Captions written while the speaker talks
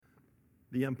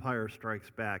The Empire Strikes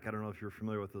Back. I don't know if you're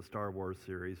familiar with the Star Wars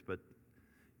series, but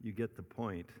you get the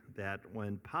point that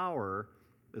when power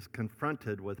is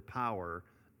confronted with power,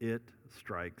 it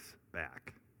strikes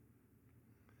back.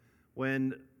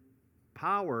 When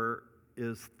power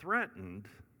is threatened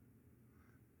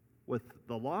with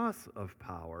the loss of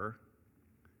power,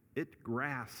 it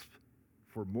grasps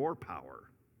for more power.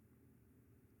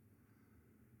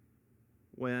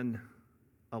 When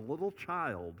a little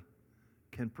child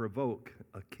can provoke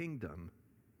a kingdom,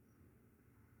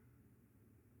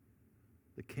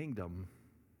 the kingdom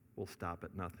will stop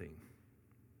at nothing.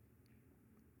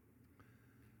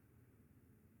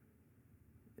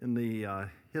 In the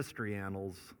history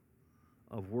annals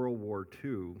of World War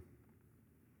II,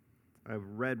 I've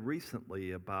read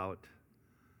recently about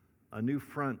a new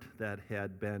front that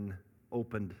had been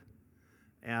opened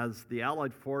as the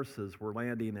Allied forces were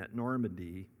landing at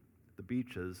Normandy, the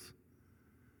beaches,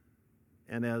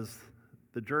 and as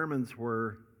the Germans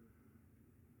were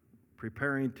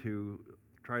preparing to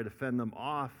try to fend them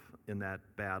off in that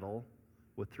battle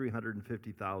with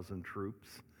 350,000 troops.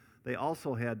 They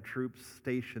also had troops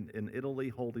stationed in Italy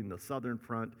holding the southern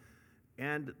front,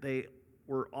 and they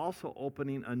were also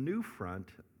opening a new front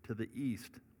to the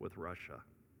east with Russia.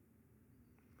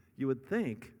 You would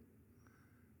think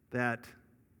that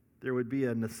there would be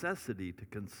a necessity to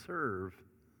conserve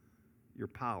your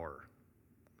power,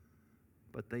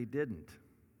 but they didn't.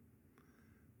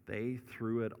 They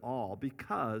threw it all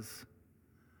because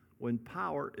when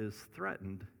power is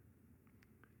threatened,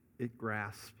 it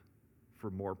grasps for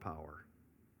more power.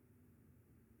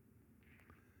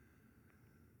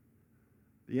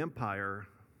 The empire,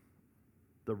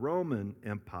 the Roman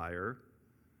Empire,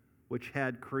 which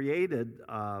had created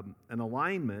an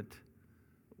alignment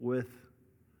with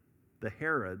the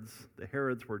Herods. The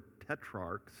Herods were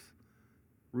tetrarchs,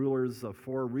 rulers of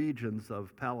 4 regions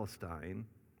of Palestine.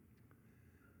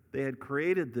 They had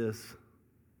created this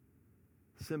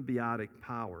symbiotic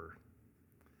power.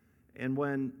 And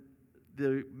when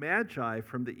the Magi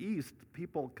from the east,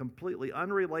 people completely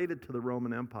unrelated to the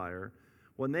Roman Empire,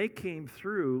 when they came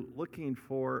through looking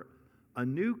for a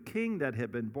new king that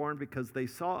had been born because they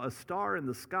saw a star in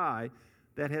the sky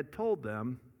that had told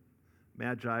them,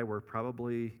 Magi were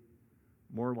probably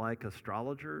more like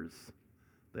astrologers.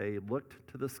 They looked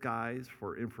to the skies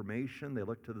for information. They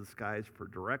looked to the skies for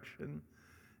direction.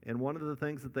 And one of the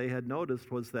things that they had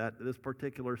noticed was that this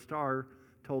particular star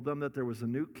told them that there was a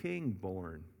new king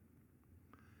born.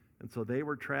 And so they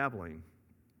were traveling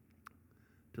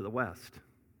to the west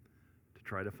to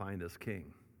try to find this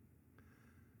king.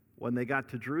 When they got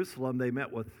to Jerusalem, they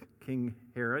met with King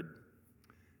Herod.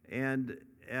 And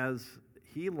as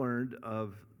he learned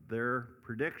of their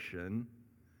prediction,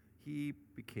 he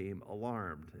became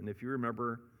alarmed. And if you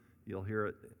remember, you'll hear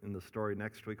it in the story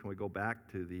next week when we go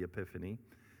back to the Epiphany.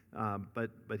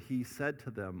 But he said to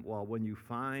them, well, when you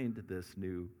find this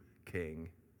new king,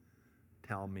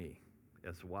 tell me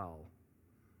as well,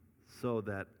 so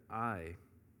that I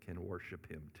can worship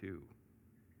him too.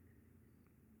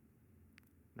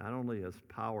 Not only is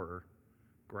power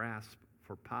grasp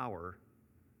for power,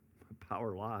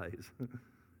 power lies.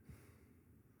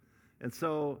 And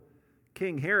so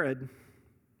King Herod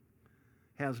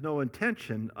has no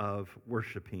intention of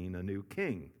worshiping a new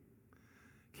king.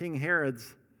 King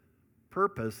Herod's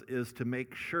purpose is to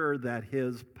make sure that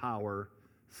his power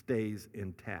stays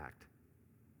intact.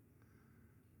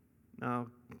 Now,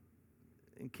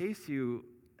 in case you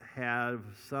have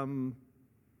some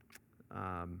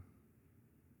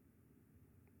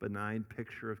benign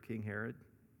picture of King Herod,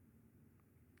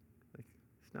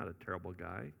 he's not a terrible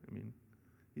guy. I mean,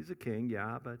 he's a king,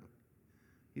 yeah, but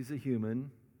he's a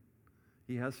human.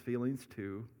 He has feelings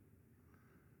too.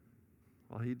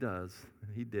 Well, he does.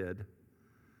 He did.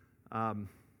 But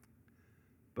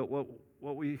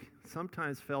what we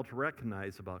sometimes fail to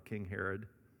recognize about King Herod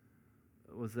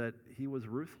was that he was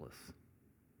ruthless,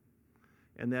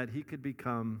 and that he could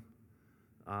become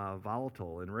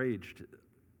volatile, enraged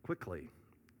quickly.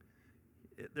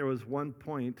 There was one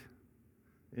point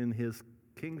in his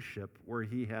kingship where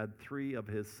he had 3 of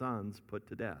his sons put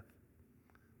to death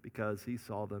because he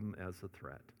saw them as a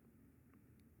threat.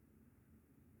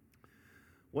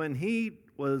 When he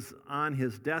was on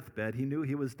his deathbed, he knew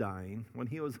he was dying. When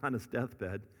he was on his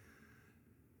deathbed,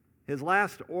 his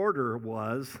last order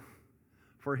was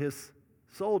for his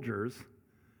soldiers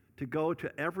to go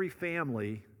to every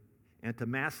family and to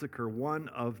massacre one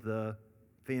of the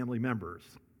family members,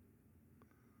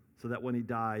 so that when he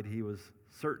died, he was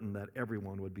certain that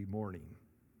everyone would be mourning.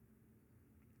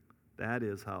 That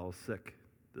is how sick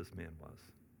this man was.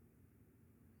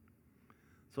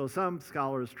 So some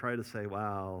scholars try to say,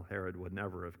 well, Herod would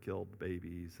never have killed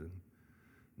babies. And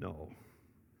no,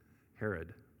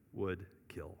 Herod would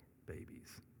kill babies.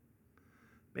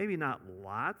 Maybe not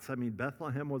lots. I mean,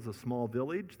 Bethlehem was a small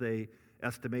village. They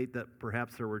estimate that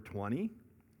perhaps there were 20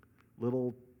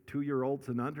 little 2-year-olds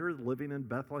and under living in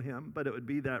Bethlehem, but it would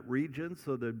be that region,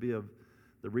 so there'd be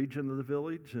the region of the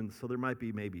village, and so there might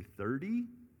be maybe 30,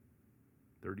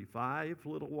 35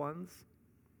 little ones.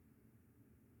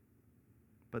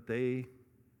 But they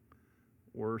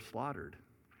were slaughtered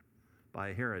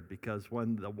by Herod because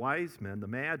when the wise men, the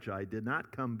Magi, did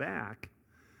not come back,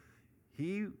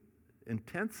 he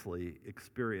intensely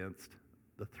experienced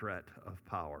the threat of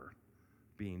power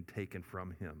being taken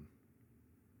from him.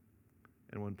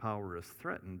 And when power is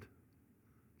threatened,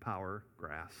 power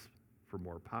grasps for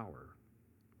more power.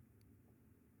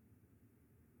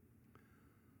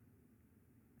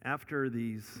 After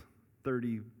these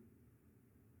 30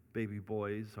 baby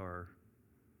boys are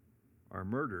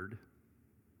murdered,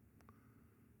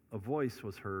 a voice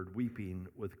was heard weeping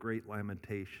with great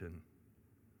lamentation,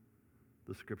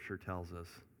 the scripture tells us.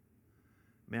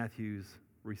 Matthew's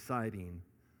reciting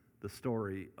the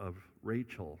story of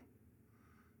Rachel.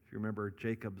 If you remember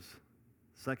Jacob's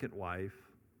second wife,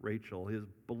 Rachel, his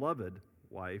beloved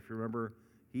wife, remember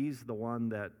she's the one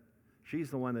that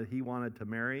he wanted to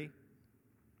marry,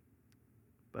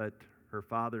 but her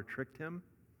father tricked him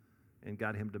and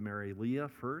got him to marry Leah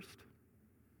first.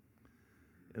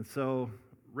 And so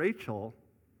Rachel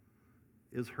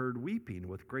is heard weeping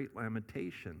with great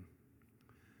lamentation.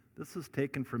 This is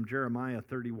taken from Jeremiah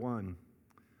 31,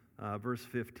 verse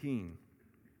 15.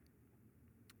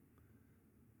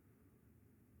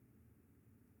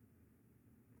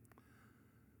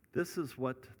 This is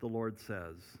what the Lord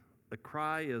says. A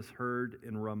cry is heard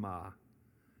in Ramah,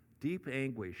 deep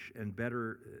anguish and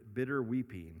bitter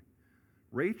weeping.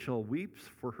 Rachel weeps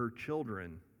for her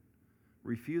children,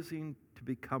 refusing to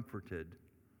be comforted,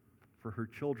 for her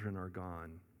children are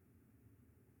gone.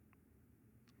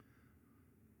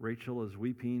 Rachel is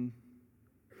weeping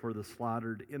for the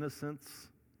slaughtered innocents.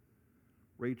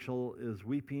 Rachel is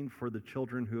weeping for the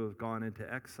children who have gone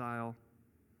into exile.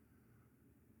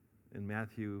 And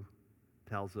Matthew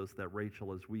tells us that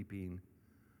Rachel is weeping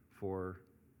for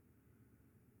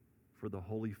the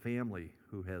Holy Family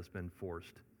who has been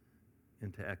forced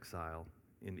into exile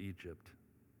in Egypt.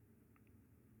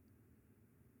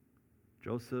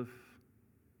 Joseph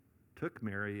took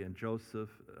Mary and Jesus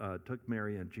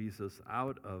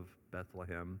out of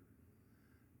Bethlehem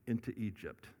into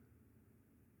Egypt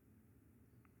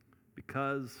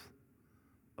because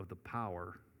of the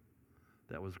power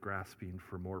that was grasping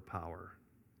for more power.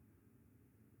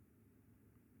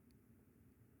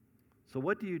 So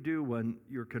what do you do when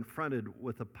you're confronted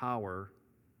with a power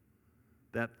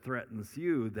that threatens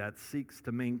you, that seeks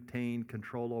to maintain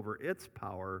control over its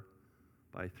power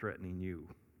by threatening you?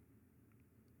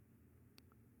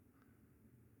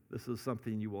 This is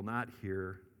something you will not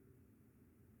hear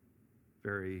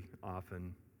very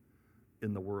often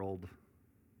in the world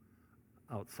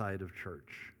outside of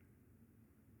church.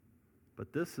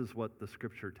 But this is what the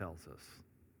scripture tells us.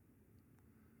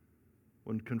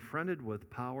 When confronted with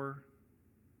power,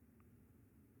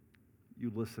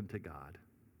 you listen to God.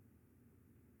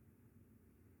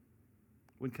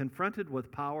 When confronted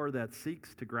with power that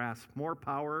seeks to grasp more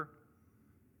power,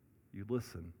 you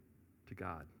listen to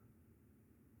God.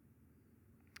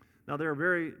 Now, there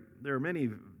are many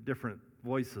different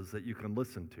voices that you can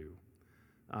listen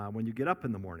to. When you get up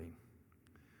in the morning,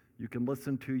 you can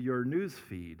listen to your news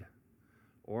feed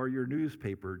or your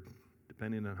newspaper,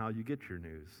 depending on how you get your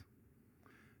news.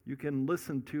 You can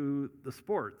listen to the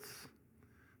sports.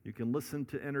 You can listen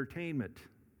to entertainment.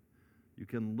 You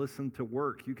can listen to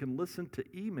work. You can listen to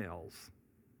emails.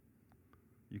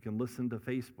 You can listen to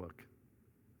Facebook.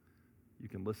 You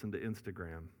can listen to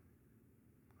Instagram.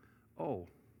 Oh,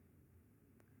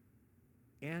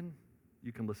 and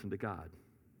you can listen to God.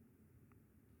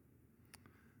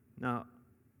 Now,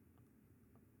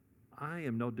 I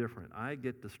am no different. I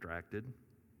get distracted.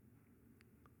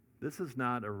 This is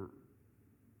not a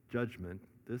judgment.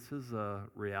 This is a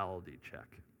reality check.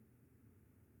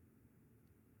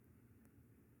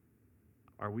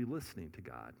 Are we listening to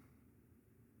God?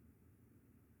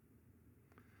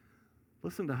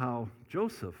 Listen to how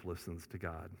Joseph listens to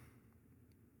God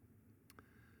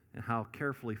and how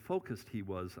carefully focused he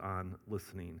was on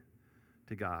listening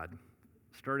to God.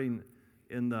 Starting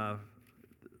in the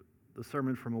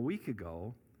sermon from a week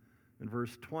ago, in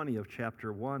verse 20 of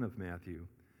chapter 1 of Matthew,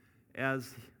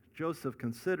 as Joseph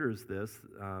considers this,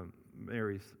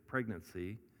 Mary's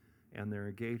pregnancy and their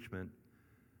engagement,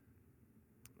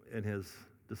 and his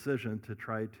decision to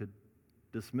try to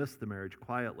dismiss the marriage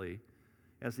quietly.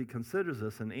 As he considers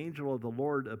this, an angel of the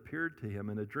Lord appeared to him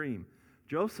in a dream.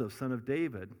 "Joseph, son of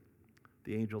David,"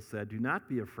 the angel said, "do not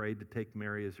be afraid to take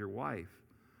Mary as your wife,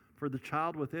 for the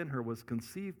child within her was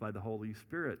conceived by the Holy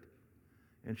Spirit.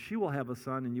 And she will have a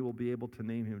son, and you will be able to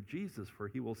name him Jesus, for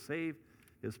he will save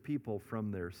his people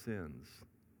from their sins."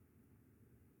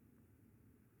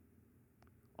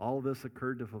 All this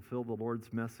occurred to fulfill the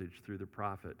Lord's message through the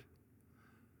prophet.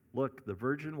 "Look, the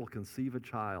virgin will conceive a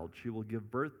child. She will give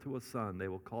birth to a son. They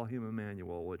will call him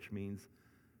Emmanuel," which means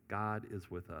God is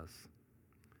with us.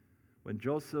 When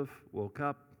Joseph woke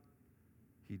up,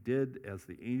 he did as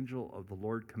the angel of the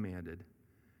Lord commanded,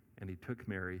 and he took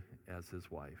Mary as his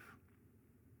wife.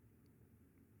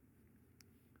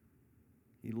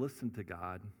 He listened to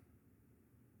God,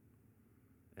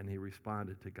 and he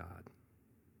responded to God.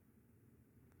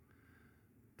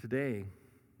 Today,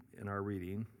 in our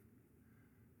reading,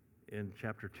 in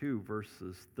chapter 2,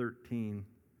 verses 13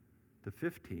 to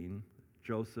 15,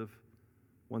 Joseph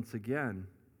once again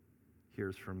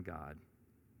hears from God.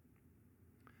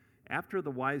 "After the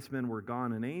wise men were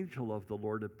gone, an angel of the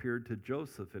Lord appeared to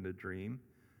Joseph in a dream.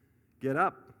 'Get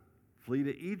up, flee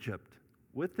to Egypt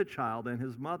with the child and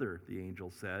his mother,' the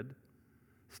angel said.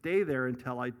 'Stay there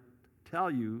until I tell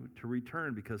you to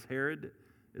return, because Herod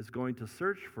is going to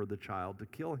search for the child to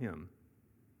kill him.'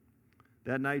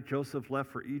 That night Joseph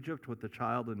left for Egypt with the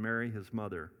child and Mary, his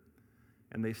mother,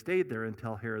 and they stayed there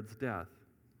until Herod's death.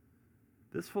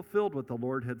 This fulfilled what the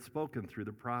Lord had spoken through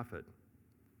the prophet,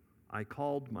 'I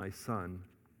called my son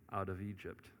out of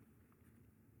Egypt.'"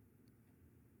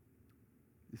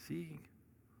 You see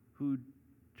who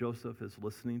Joseph is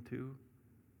listening to?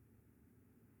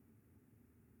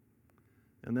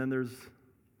 And then there's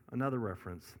another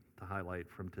reference to highlight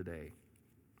from today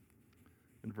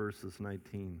in verses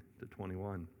 19 to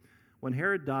 21. "When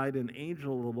Herod died, an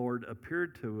angel of the Lord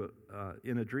appeared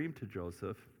in a dream to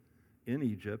Joseph in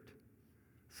Egypt,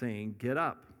 saying, 'Get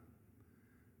up.'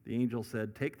 The angel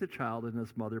said, 'Take the child and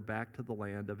his mother back to the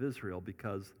land of Israel,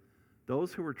 because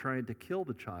those who were trying to kill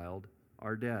the child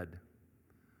are dead.'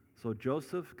 So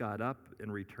Joseph got up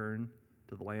and returned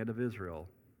to the land of Israel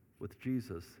with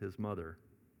Jesus and his mother.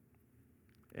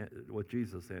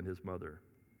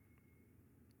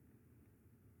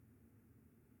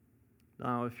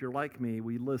 Now, if you're like me,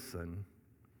 we listen.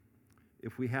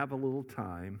 If we have a little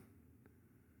time,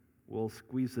 we'll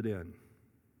squeeze it in.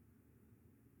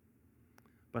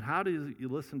 But how do you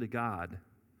listen to God,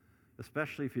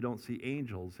 especially if you don't see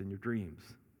angels in your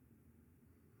dreams?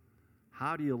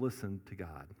 How do you listen to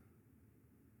God?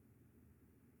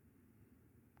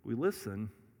 We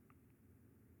listen,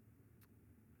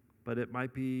 but it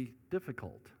might be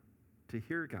difficult to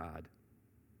hear God.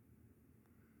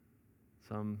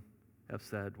 Some have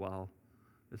said, "Well,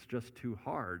 it's just too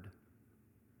hard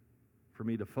for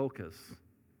me to focus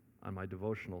on my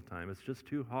devotional time. It's just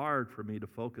too hard for me to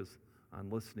focus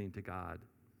on listening to God.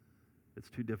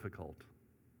 It's too difficult."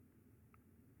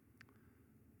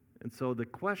 And so the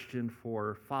question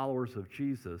for followers of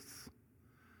Jesus,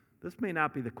 this may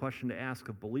not be the question to ask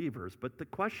of believers, but the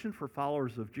question for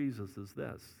followers of Jesus is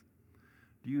this: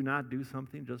 do you not do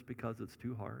something just because it's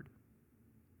too hard?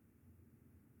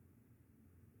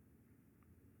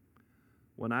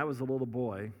 When I was a little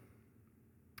boy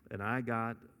and I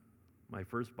got my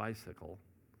first bicycle,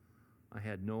 I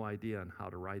had no idea on how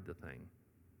to ride the thing.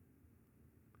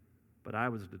 But I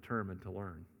was determined to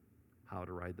learn how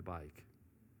to ride the bike.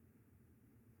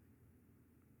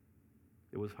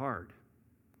 It was hard.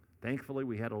 Thankfully,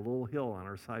 we had a little hill on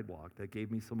our sidewalk that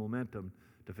gave me some momentum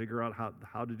to figure out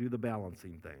how to do the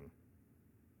balancing thing.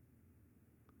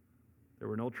 There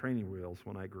were no training wheels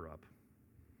when I grew up.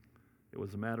 It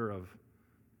was a matter of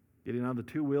getting on the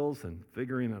two wheels and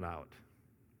figuring it out.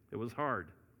 It was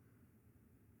hard,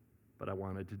 but I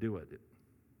wanted to do it.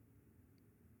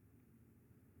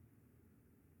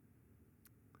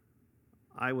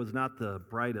 I was not the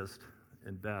brightest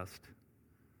and best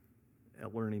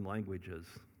at learning languages.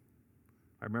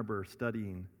 I remember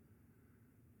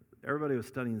everybody was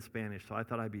studying Spanish, so I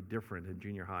thought I'd be different in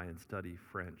junior high and study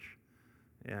French.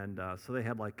 And so they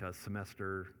had like a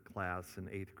semester class in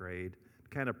 8th grade,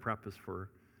 kind of prep us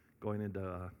for going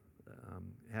into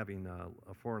having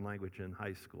a foreign language in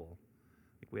high school.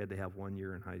 I think we had to have 1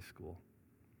 year in high school.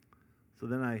 So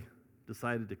then I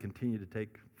decided to continue to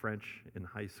take French in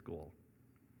high school.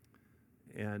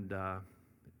 And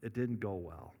it didn't go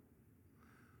well.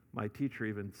 My teacher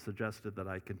even suggested that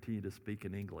I continue to speak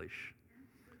in English.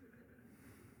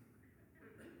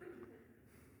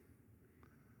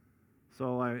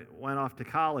 So I went off to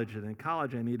college, and in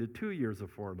college I needed 2 years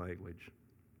of foreign language.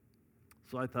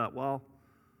 So I thought, well,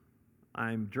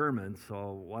 I'm German,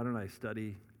 so why don't I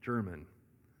study German?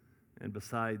 And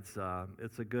besides,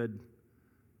 it's a good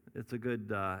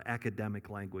academic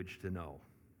language to know.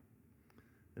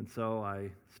 And so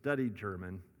I studied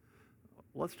German.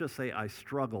 Let's just say I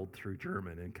struggled through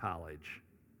German in college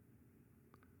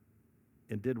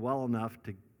and did well enough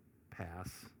to pass,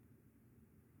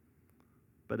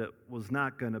 but it was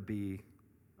not going to be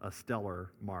a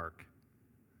stellar mark.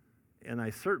 And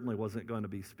I certainly wasn't going to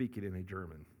be speaking any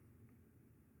German.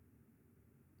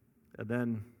 And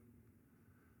then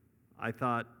I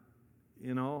thought,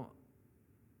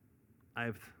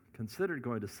 I've considered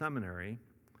going to seminary,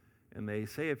 and they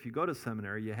say if you go to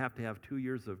seminary, you have to have 2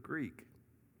 years of Greek.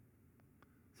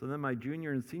 So then my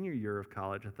junior and senior year of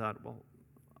college, I thought, well,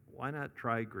 why not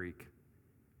try Greek?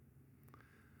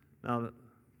 Now,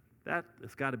 that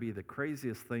has got to be the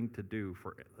craziest thing to do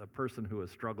for a person who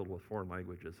has struggled with foreign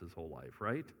languages his whole life,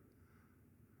 right?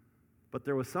 But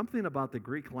there was something about the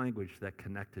Greek language that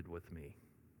connected with me.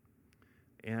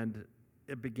 And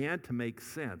it began to make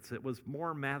sense. It was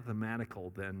more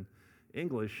mathematical than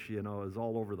English, is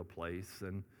all over the place.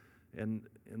 And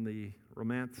the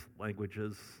Romance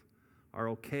languages are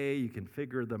okay. You can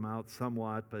figure them out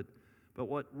somewhat. But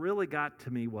what really got to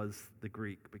me was the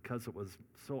Greek, because it was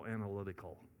so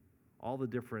analytical. All the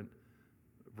different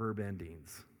verb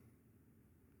endings,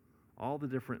 all the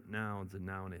different nouns and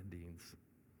noun endings.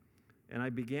 And I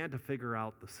began to figure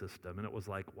out the system, and it was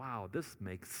like, wow, this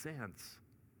makes sense.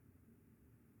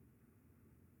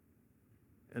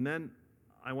 And then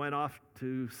I went off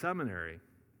to seminary,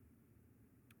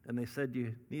 and they said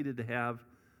you needed to have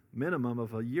minimum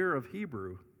of a year of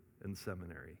Hebrew in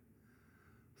seminary.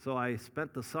 So I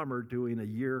spent the summer doing a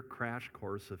year crash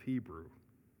course of Hebrew.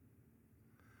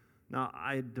 Now,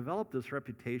 I developed this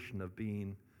reputation of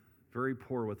being very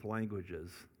poor with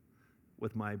languages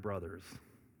with my brothers.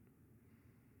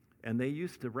 And they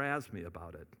used to razz me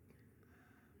about it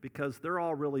because they're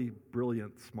all really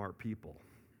brilliant, smart people.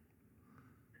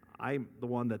 I'm the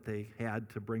one that they had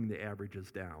to bring the averages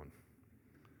down,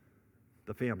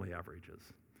 the family averages.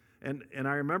 And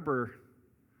I remember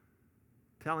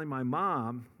telling my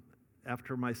mom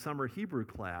after my summer Hebrew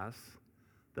class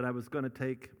that I was going to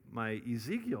take my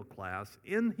Ezekiel class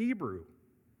in Hebrew.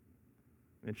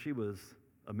 And she was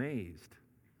amazed.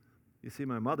 You see,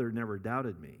 my mother never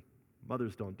doubted me.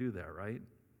 Mothers don't do that, right?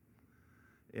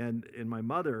 And my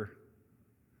mother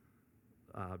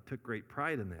took great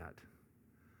pride in that.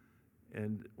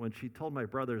 And when she told my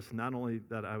brothers not only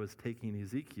that I was taking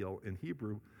Ezekiel in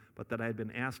Hebrew, but that I had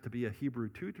been asked to be a Hebrew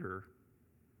tutor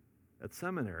at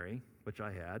seminary, which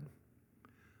I had,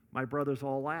 my brothers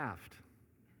all laughed.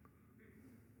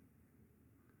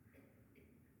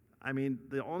 I mean,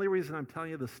 the only reason I'm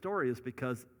telling you the story is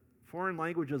because foreign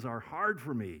languages are hard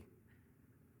for me.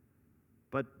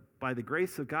 But by the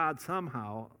grace of God,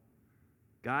 somehow,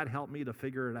 God helped me to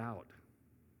figure it out.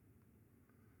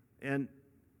 And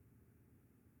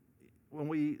when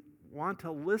we want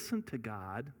to listen to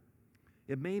God,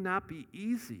 it may not be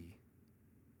easy,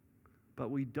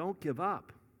 but we don't give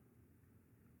up.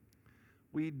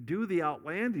 We do the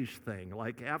outlandish thing,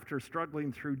 like after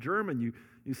struggling through German,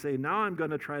 you say, now I'm going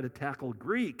to try to tackle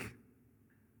Greek.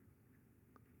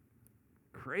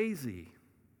 Crazy.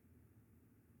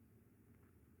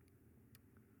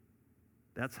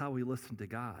 That's how we listen to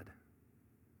God.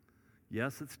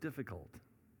 Yes, it's difficult.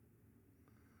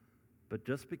 But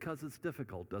just because it's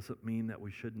difficult doesn't mean that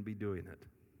we shouldn't be doing it.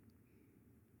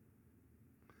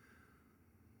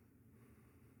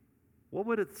 What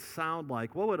would it sound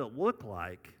like? What would it look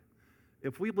like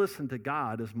if we listened to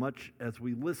God as much as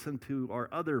we listen to our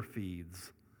other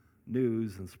feeds,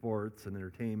 news and sports and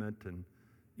entertainment and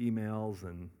emails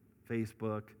and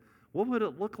Facebook? What would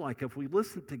it look like if we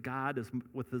listened to God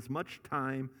with as much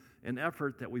time and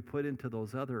effort that we put into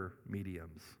those other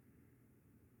mediums?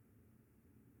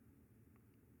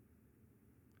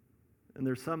 And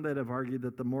there's some that have argued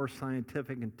that the more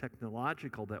scientific and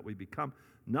technological that we become,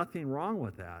 nothing wrong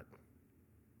with that.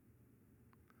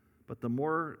 But the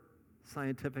more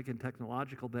scientific and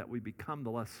technological that we become,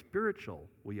 the less spiritual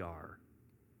we are.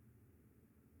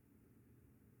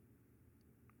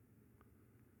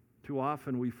 Too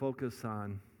often we focus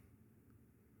on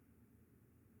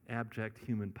abject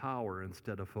human power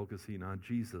instead of focusing on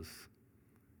Jesus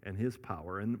and his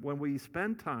power. And when we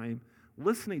spend time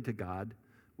listening to God,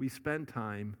 we spend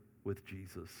time with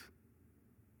Jesus.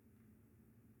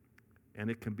 And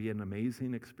it can be an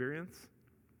amazing experience.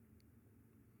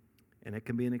 And it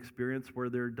can be an experience where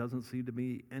there doesn't seem to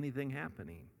be anything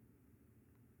happening.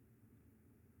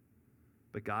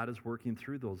 But God is working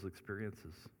through those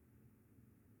experiences.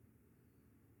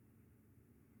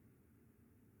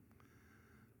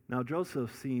 Now,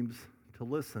 Joseph seems to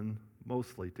listen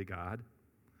mostly to God.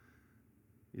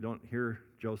 You don't hear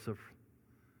Joseph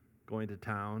going to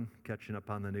town, catching up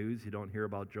on the news. You don't hear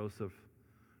about Joseph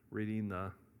reading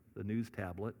the news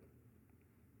tablet.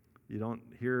 You don't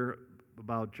hear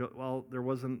about, there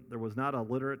was not a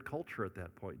literate culture at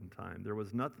that point in time. There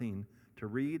was nothing to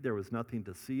read. There was nothing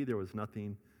to see. There was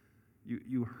nothing,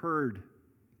 you heard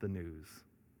the news.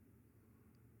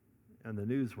 And the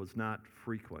news was not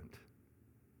frequent.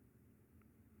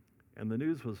 And the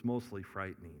news was mostly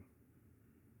frightening.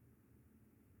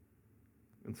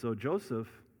 And so Joseph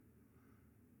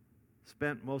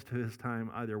spent most of his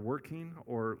time either working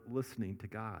or listening to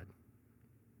God.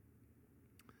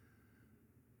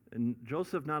 And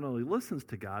Joseph not only listens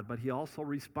to God, but he also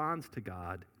responds to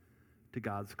God, to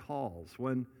God's calls.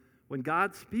 When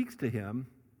God speaks to him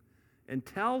and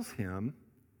tells him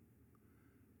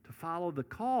to follow the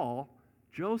call,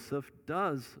 Joseph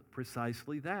does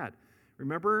precisely that.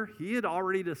 Remember, he had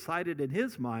already decided in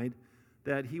his mind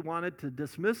that he wanted to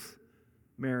dismiss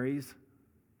Mary's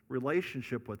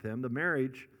relationship with him, the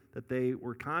marriage that they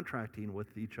were contracting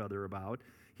with each other about.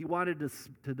 He wanted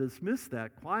to dismiss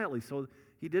that quietly, so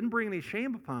he didn't bring any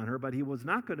shame upon her, but he was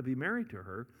not going to be married to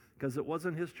her because it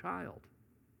wasn't his child.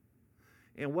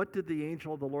 And what did the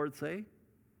angel of the Lord say?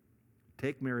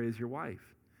 Take Mary as your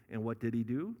wife. And what did he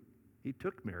do? He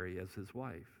took Mary as his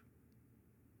wife.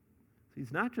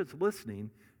 He's not just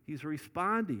listening, he's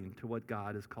responding to what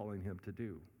God is calling him to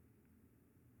do.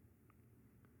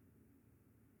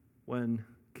 When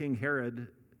King Herod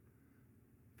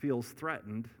feels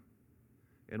threatened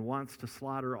and wants to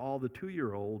slaughter all the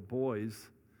 2-year-old boys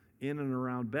in and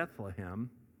around Bethlehem,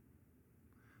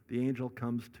 the angel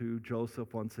comes to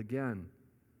Joseph once again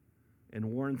and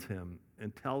warns him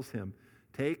and tells him,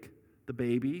 take the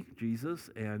baby, Jesus,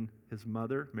 and his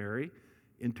mother, Mary,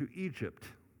 into Egypt.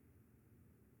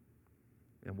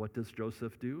 And what does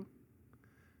Joseph do?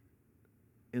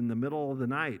 In the middle of the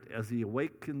night, as he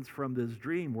awakens from this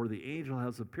dream where the angel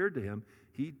has appeared to him,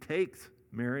 he takes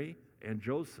Mary and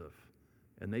Joseph,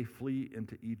 and they flee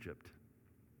into Egypt.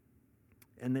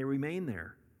 And they remain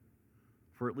there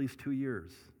for at least 2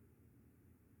 years.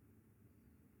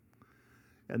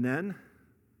 And then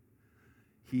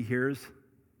he hears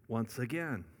once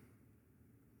again,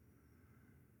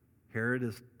 Herod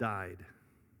has died,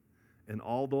 and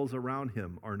all those around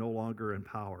him are no longer in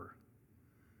power.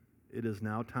 It is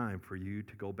now time for you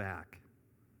to go back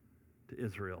to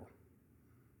Israel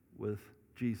with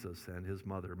Jesus and his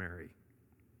mother Mary.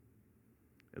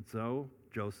 And so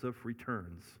Joseph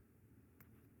returns.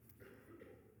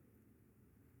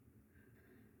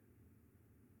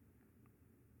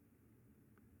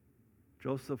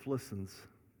 Joseph listens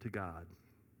to God.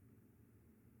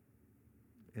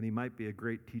 And he might be a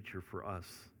great teacher for us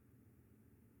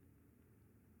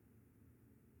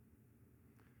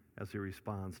as he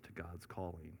responds to God's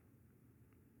calling.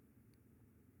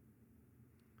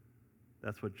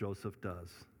 That's what Joseph does.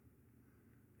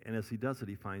 And as he does it,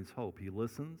 he finds hope. He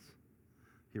listens,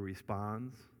 he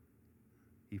responds,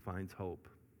 he finds hope.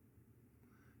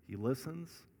 He listens,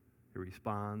 he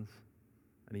responds,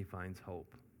 and he finds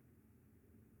hope.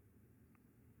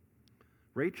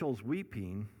 Rachel's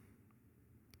weeping,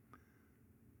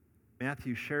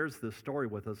 Matthew shares this story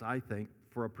with us, I think,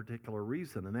 for a particular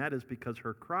reason, and that is because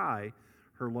her cry,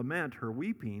 her lament, her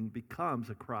weeping becomes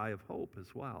a cry of hope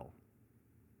as well.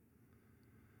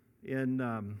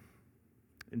 In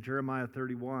Jeremiah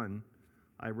 31,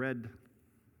 I read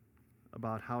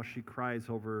about how she cries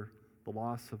over the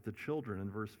loss of the children in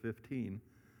verse 15.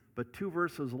 But 2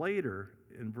 verses later,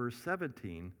 in verse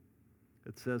 17,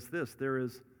 it says this, There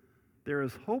is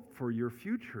hope for your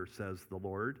future, says the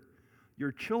Lord.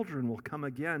 Your children will come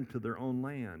again to their own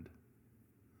land.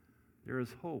 There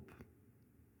is hope.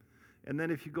 And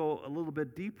then if you go a little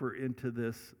bit deeper into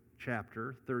this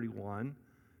chapter, 31,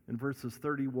 in verses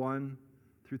 31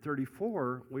 through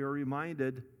 34, we are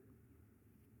reminded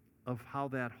of how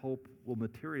that hope will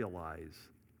materialize.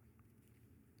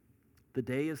 The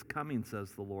day is coming,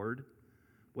 says the Lord,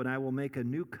 when I will make a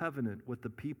new covenant with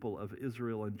the people of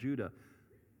Israel and Judah.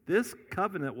 This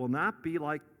covenant will not be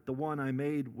like the one I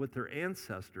made with their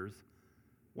ancestors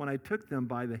when I took them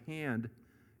by the hand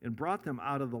and brought them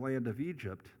out of the land of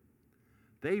Egypt.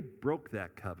 They broke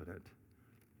that covenant,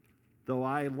 though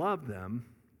I love them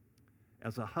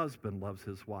as a husband loves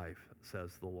his wife,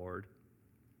 says the Lord.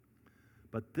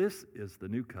 But this is the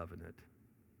new covenant.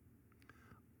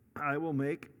 I will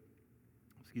make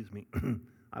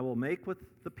with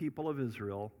the people of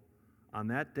Israel on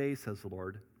that day, says the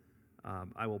Lord.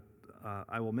 I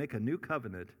will make a new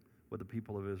covenant with the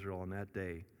people of Israel on that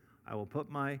day. I will put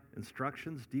my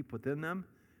instructions deep within them,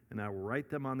 and I will write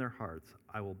them on their hearts.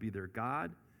 I will be their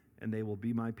God, and they will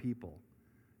be my people.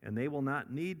 And they will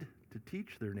not need to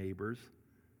teach their neighbors,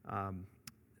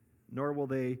 nor will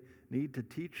they need to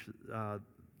teach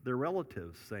their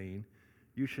relatives, saying,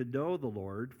 you should know the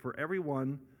Lord, for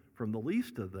everyone from the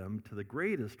least of them to the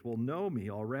greatest will know me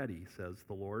already, says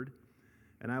the Lord.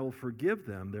 And I will forgive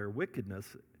them their wickedness,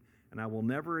 and I will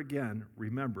never again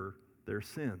remember their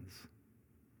sins.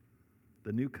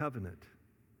 The new covenant.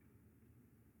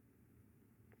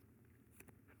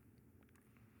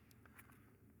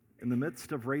 In the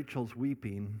midst of Rachel's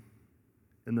weeping,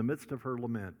 in the midst of her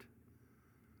lament,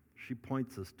 she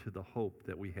points us to the hope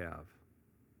that we have.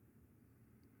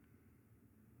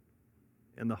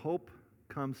 And the hope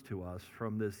comes to us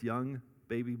from this young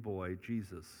baby boy,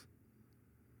 Jesus,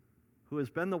 who has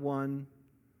been the one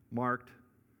marked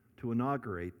to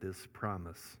inaugurate this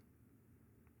promise.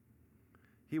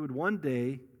 He would one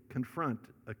day confront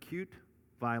acute,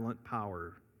 violent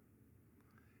power,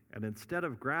 and instead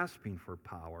of grasping for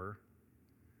power,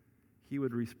 he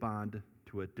would respond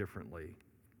to it differently.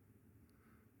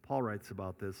 Paul writes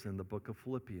about this in the book of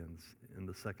Philippians in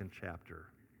the 2nd chapter.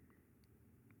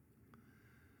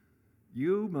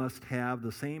 You must have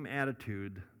the same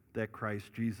attitude that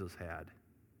Christ Jesus had.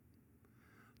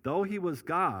 Though he was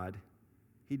God,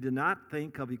 he did not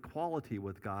think of equality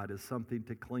with God as something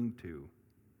to cling to.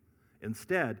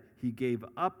 Instead, he gave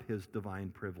up his divine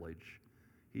privilege.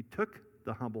 He took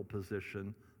the humble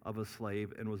position of a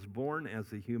slave and was born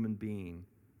as a human being.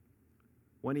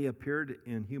 When he appeared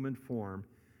in human form,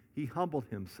 he humbled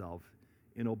himself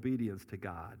in obedience to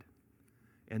God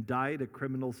and died a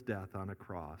criminal's death on a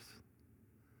cross.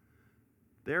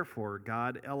 Therefore,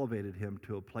 God elevated him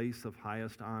to a place of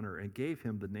highest honor and gave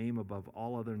him the name above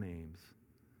all other names,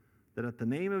 that at the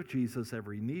name of Jesus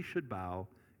every knee should bow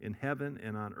in heaven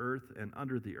and on earth and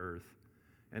under the earth,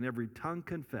 and every tongue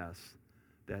confess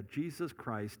that Jesus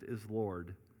Christ is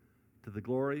Lord, to the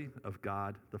glory of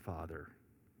God the Father.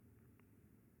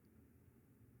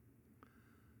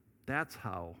 That's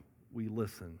how we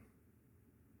listen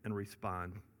and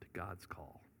respond to God's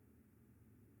call.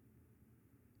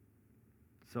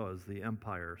 So as the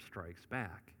empire strikes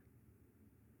back,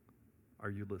 are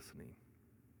you listening?